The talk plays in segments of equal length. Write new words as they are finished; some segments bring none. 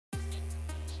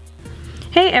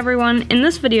Hey everyone, in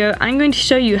this video I'm going to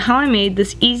show you how I made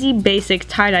this easy basic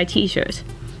tie-dye t-shirt.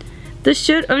 This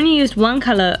shirt only used one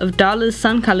color of Dala's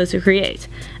sun color to create,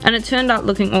 and it turned out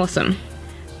looking awesome.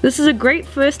 This is a great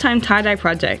first time tie-dye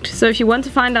project, so if you want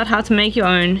to find out how to make your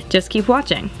own, just keep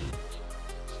watching.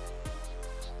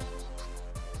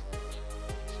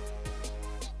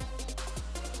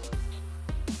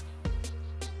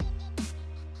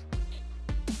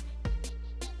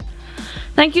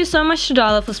 Thank you so much to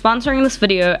Dala for sponsoring this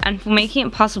video and for making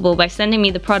it possible by sending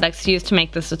me the products used to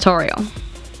make this tutorial.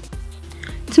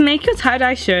 To make your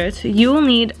tie-dye shirt, you will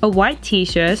need a white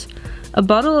t-shirt, a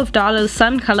bottle of Dala's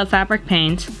sun color fabric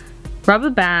paint,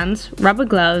 rubber bands, rubber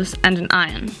gloves, and an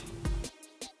iron.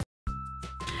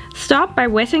 Start by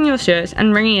wetting your shirt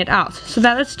and wringing it out so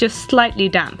that it's just slightly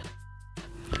damp.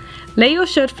 Lay your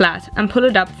shirt flat and pull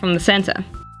it up from the center.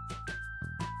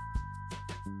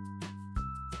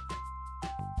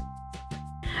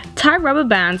 Tie rubber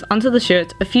bands onto the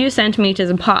shirt a few centimeters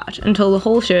apart until the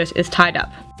whole shirt is tied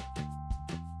up.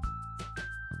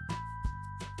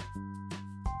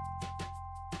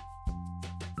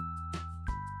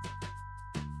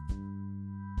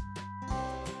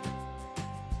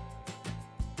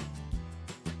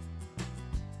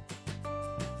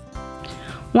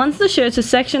 Once the shirt is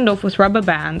sectioned off with rubber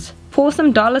bands, pour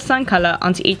some Dala sun color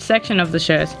onto each section of the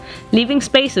shirt, leaving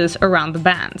spaces around the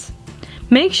bands.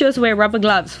 Make sure to wear rubber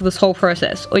gloves for this whole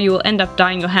process, or you will end up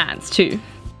dyeing your hands too.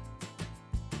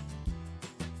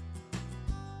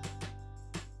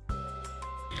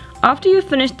 After you've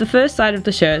finished the first side of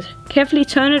the shirt, carefully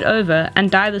turn it over and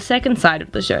dye the second side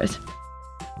of the shirt.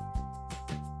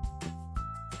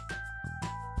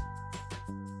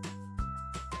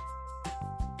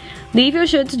 Leave your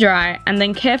shirt to dry and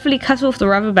then carefully cut off the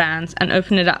rubber bands and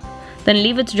open it up. Then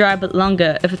leave it to dry a bit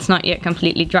longer if it's not yet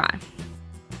completely dry.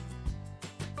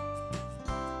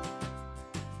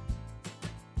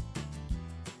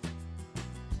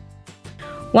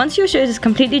 Once your shirt is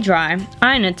completely dry,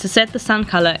 iron it to set the sun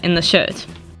color in the shirt.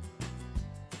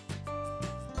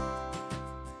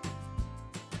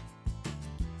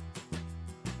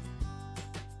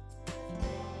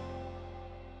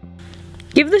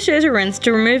 Give the shirt a rinse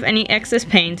to remove any excess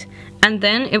paint, and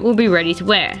then it will be ready to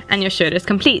wear, and your shirt is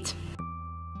complete.